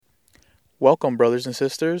Welcome, brothers and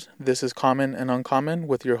sisters. This is Common and Uncommon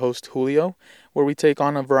with your host Julio, where we take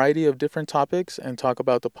on a variety of different topics and talk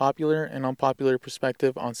about the popular and unpopular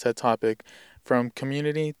perspective on said topic, from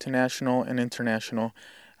community to national and international.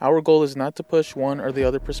 Our goal is not to push one or the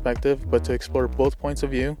other perspective, but to explore both points of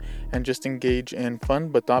view and just engage in fun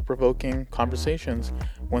but thought provoking conversations.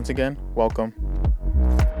 Once again, welcome.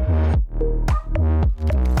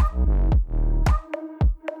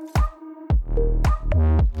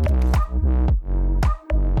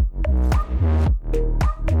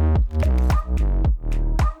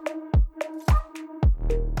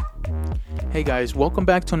 Hey guys, welcome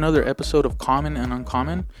back to another episode of Common and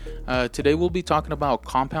Uncommon. Today we'll be talking about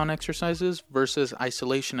compound exercises versus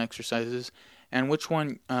isolation exercises and which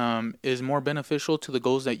one is more beneficial to the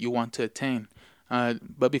goals that you want to attain.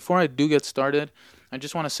 But before I do get started, I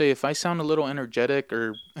just want to say if I sound a little energetic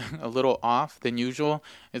or a little off than usual,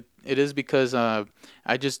 it is because I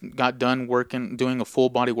just got done doing a full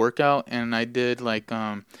body workout, and I did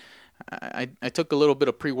I took a little bit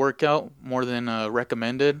of pre-workout more than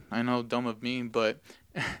recommended. I know, dumb of me, but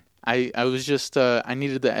I was just I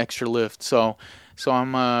needed the extra lift. So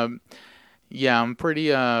I'm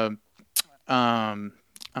pretty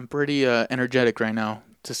energetic right now,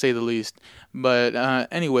 to say the least. But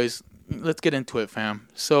anyways, let's get into it, fam.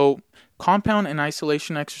 So compound and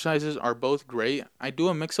isolation exercises are both great. I do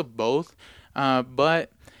a mix of both, but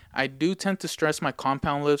I do tend to stress my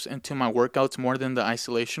compound lifts into my workouts more than the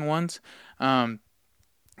isolation ones.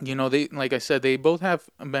 They, like I said, they both have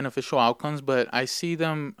beneficial outcomes, but I see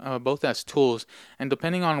them both as tools. And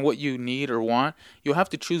depending on what you need or want, you'll have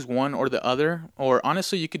to choose one or the other. Or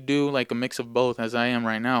honestly, you could do like a mix of both, as I am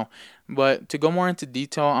right now. But to go more into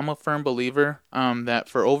detail, I'm a firm believer that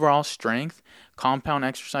for overall strength, compound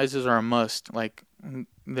exercises are a must. Like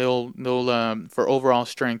they'll for overall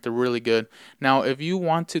strength, they're really good. Now, if you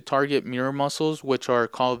want to target mirror muscles, which are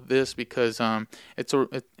called this because it's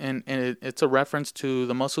a reference to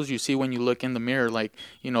the muscles you see when you look in the mirror, like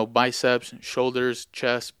biceps, shoulders,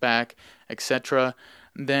 chest, back, etc.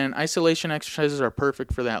 Then isolation exercises are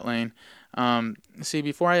perfect for that lane.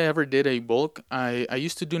 Before I ever did a bulk, I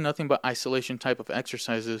used to do nothing but isolation type of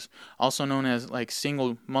exercises, also known as like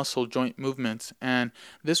single muscle joint movements. And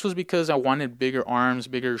this was because I wanted bigger arms,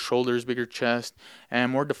 bigger shoulders, bigger chest, and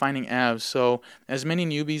more defining abs. So as many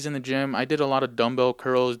newbies in the gym, I did a lot of dumbbell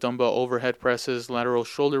curls, dumbbell overhead presses, lateral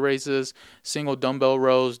shoulder raises, single dumbbell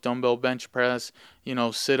rows, dumbbell bench press,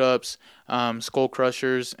 sit-ups, skull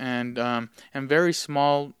crushers, and very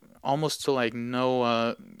small, almost to like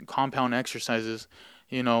no compound exercises.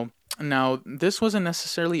 Now this wasn't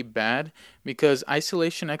necessarily bad because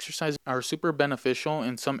isolation exercises are super beneficial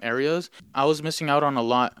in some areas. I was missing out on a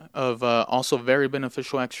lot of also very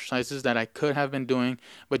beneficial exercises that I could have been doing,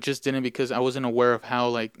 but just didn't because I wasn't aware of how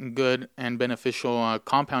like good and beneficial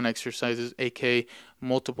compound exercises, aka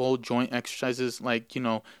multiple joint exercises like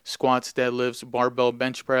squats, deadlifts, barbell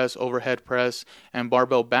bench press, overhead press, and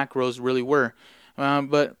barbell back rows really were.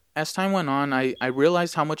 But as time went on, I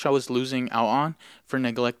realized how much I was losing out on for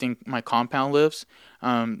neglecting my compound lifts.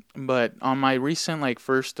 But on my recent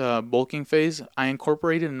first bulking phase, I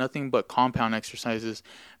incorporated nothing but compound exercises,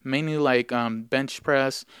 mainly like bench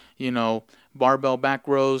press, barbell back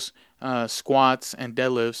rows, squats, and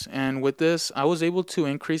deadlifts. And with this, I was able to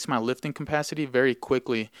increase my lifting capacity very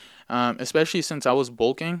quickly, especially since I was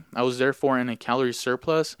bulking. I was therefore in a calorie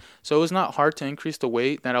surplus, so it was not hard to increase the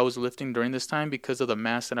weight that I was lifting during this time because of the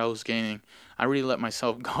mass that I was gaining. I really let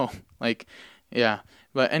myself go.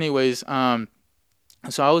 But anyways,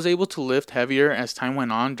 so I was able to lift heavier as time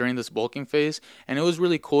went on during this bulking phase, and it was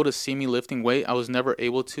really cool to see me lifting weight I was never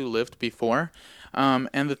able to lift before.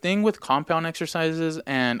 And the thing with compound exercises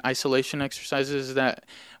and isolation exercises is that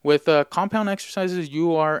with compound exercises,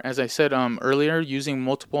 you are, as I said earlier, using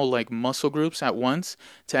multiple muscle groups at once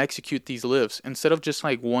to execute these lifts instead of just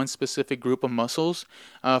one specific group of muscles.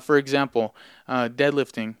 For example,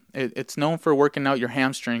 deadlifting. It's known for working out your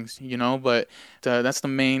hamstrings, but that's the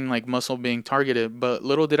main muscle being targeted. But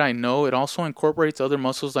little did I know, it also incorporates other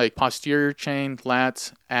muscles like posterior chain,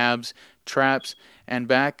 lats, abs, traps, and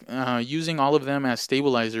back, using all of them as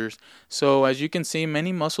stabilizers. So as you can see,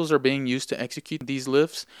 many muscles are being used to execute these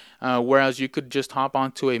lifts, whereas you could just hop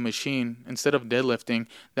onto a machine instead of deadlifting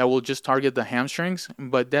that will just target the hamstrings,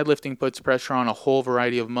 but deadlifting puts pressure on a whole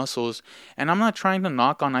variety of muscles. And I'm not trying to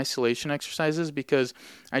knock on isolation exercises because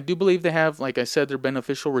I do believe they have, like I said, their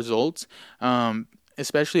beneficial results.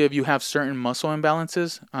 especially if you have certain muscle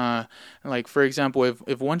imbalances. Like for example,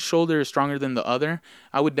 if one shoulder is stronger than the other,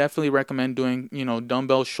 I would definitely recommend doing,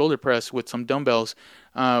 dumbbell shoulder press with some dumbbells,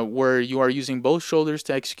 where you are using both shoulders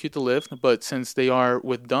to execute the lift. But since they are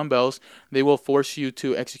with dumbbells, they will force you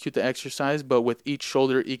to execute the exercise, but with each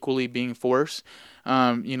shoulder equally being forced.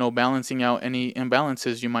 Balancing out any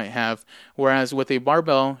imbalances you might have. Whereas with a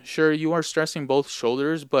barbell, sure, you are stressing both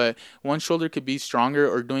shoulders, but one shoulder could be stronger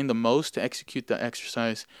or doing the most to execute the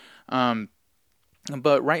exercise.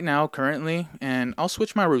 But right now, currently, and I'll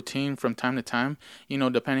switch my routine from time to time,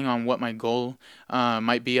 depending on what my goal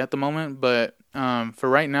might be at the moment. But for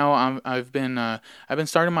right now, I've been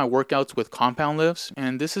starting my workouts with compound lifts,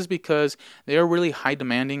 and this is because they are really high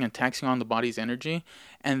demanding and taxing on the body's energy.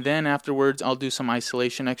 And then afterwards, I'll do some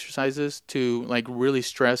isolation exercises to like really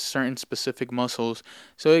stress certain specific muscles,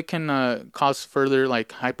 so it can cause further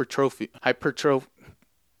like hypertrophy.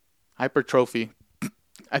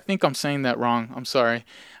 I think I'm saying that wrong. I'm sorry.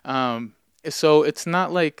 So it's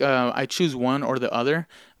not like I choose one or the other,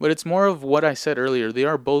 but it's more of what I said earlier. They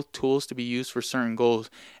are both tools to be used for certain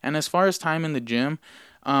goals. And as far as time in the gym,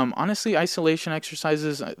 honestly, isolation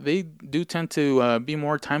exercises, they do tend to be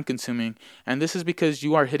more time consuming, and this is because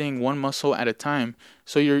you are hitting one muscle at a time.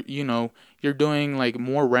 So you're doing like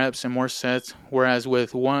more reps and more sets, whereas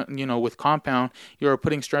with compound, you are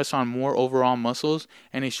putting stress on more overall muscles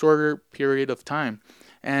in a shorter period of time.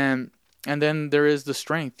 And then there is the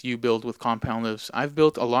strength you build with compound lifts. I've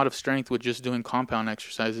built a lot of strength with just doing compound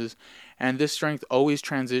exercises, and this strength always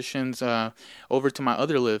transitions over to my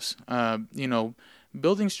other lifts.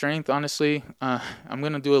 Building strength, honestly, I'm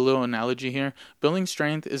going to do a little analogy here. Building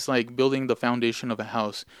strength is like building the foundation of a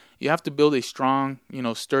house. You have to build a strong,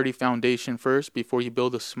 sturdy foundation first before you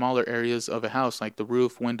build the smaller areas of a house, like the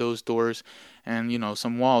roof, windows, doors, and,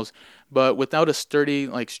 some walls. But without a sturdy,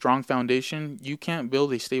 like strong foundation, you can't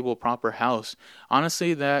build a stable, proper house.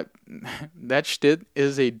 Honestly, that shit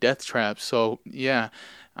is a death trap. So, yeah.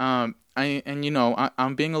 I'm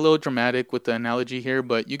being a little dramatic with the analogy here,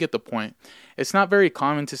 but you get the point. It's not very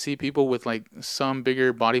common to see people with like some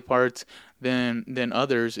bigger body parts than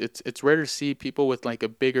others. It's rare to see people with like a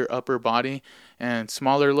bigger upper body and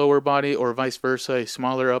smaller lower body, or vice versa, a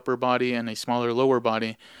smaller upper body and a smaller lower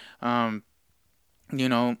body. Unless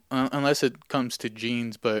it comes to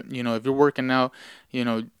genes, but if you're working out,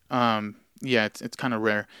 yeah, it's kind of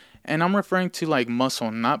rare. And I'm referring to like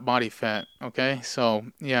muscle, not body fat. Okay, so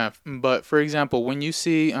yeah. But for example, when you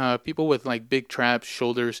see people with like big traps,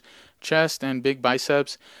 shoulders, chest, and big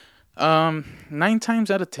biceps, 9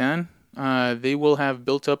 times out of 10, they will have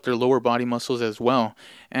built up their lower body muscles as well,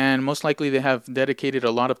 and most likely they have dedicated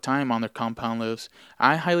a lot of time on their compound lifts.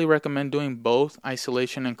 I highly recommend doing both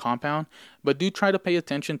isolation and compound, but do try to pay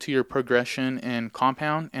attention to your progression in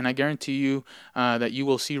compound, and I guarantee you that you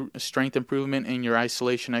will see strength improvement in your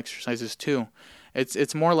isolation exercises too.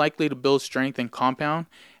 It's more likely to build strength in compound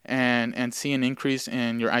and see an increase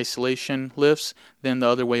in your isolation lifts than the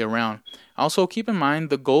other way around. Also, keep in mind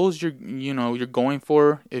the goals you're going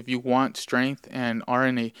for. If you want strength and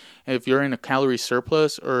if you're in a calorie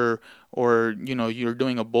surplus, or you're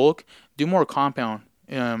doing a bulk, do more compound.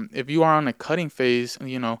 If you are on a cutting phase,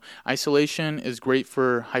 isolation is great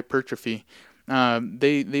for hypertrophy.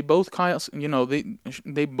 They both cause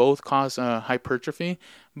they both cause hypertrophy,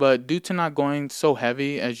 but due to not going so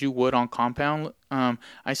heavy as you would on compound,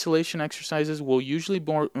 isolation exercises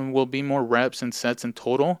will be more reps and sets in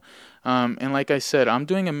total. And like I said, I'm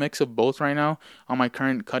doing a mix of both right now on my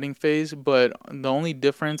current cutting phase, but the only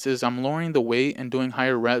difference is I'm lowering the weight and doing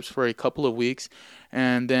higher reps for a couple of weeks.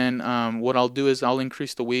 And then what I'll do is I'll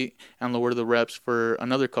increase the weight and lower the reps for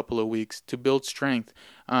another couple of weeks to build strength.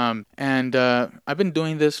 And I've been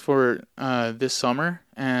doing this for this summer,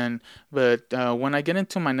 but when I get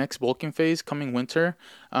into my next bulking phase coming winter,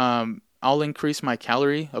 I'll increase my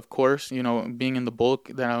calorie, of course, being in the bulk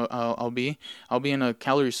that I'll be in a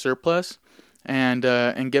calorie surplus, and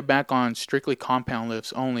get back on strictly compound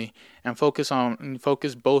lifts only, and focus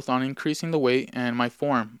both on increasing the weight and my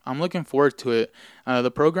form. I'm looking forward to it.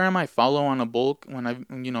 The program I follow on a bulk,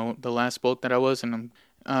 the last bulk that I was, and I'm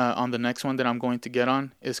on the next one that I'm going to get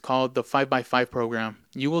on, is called the 5x5 program.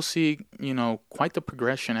 You will see, quite the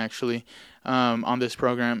progression actually on this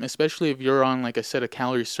program, especially if you're on, like I said, a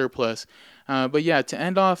calorie surplus. But yeah, to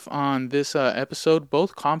end off on this episode,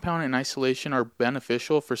 both compound and isolation are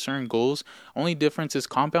beneficial for certain goals. Only difference is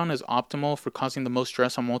compound is optimal for causing the most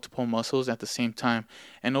stress on multiple muscles at the same time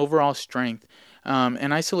and overall strength.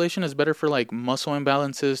 And isolation is better for like muscle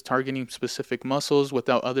imbalances, targeting specific muscles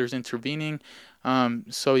without others intervening.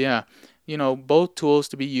 So yeah, both tools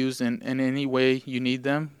to be used in any way you need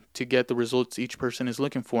them to get the results each person is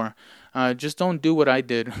looking for. Just don't do what I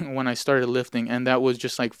did when I started lifting, and that was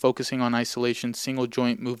just like focusing on isolation, single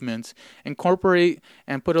joint movements. Incorporate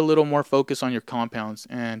and put a little more focus on your compounds,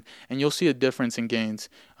 and you'll see a difference in gains.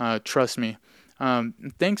 Trust me.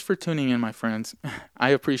 Thanks for tuning in, my friends. I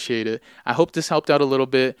appreciate it. I hope this helped out a little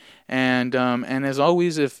bit. And as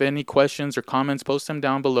always, if any questions or comments, post them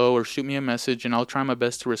down below or shoot me a message and I'll try my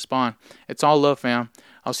best to respond. It's all love, fam.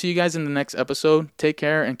 I'll see you guys in the next episode. Take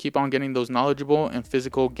care and keep on getting those knowledgeable and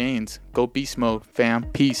physical gains. Go beast mode, fam.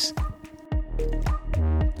 Peace.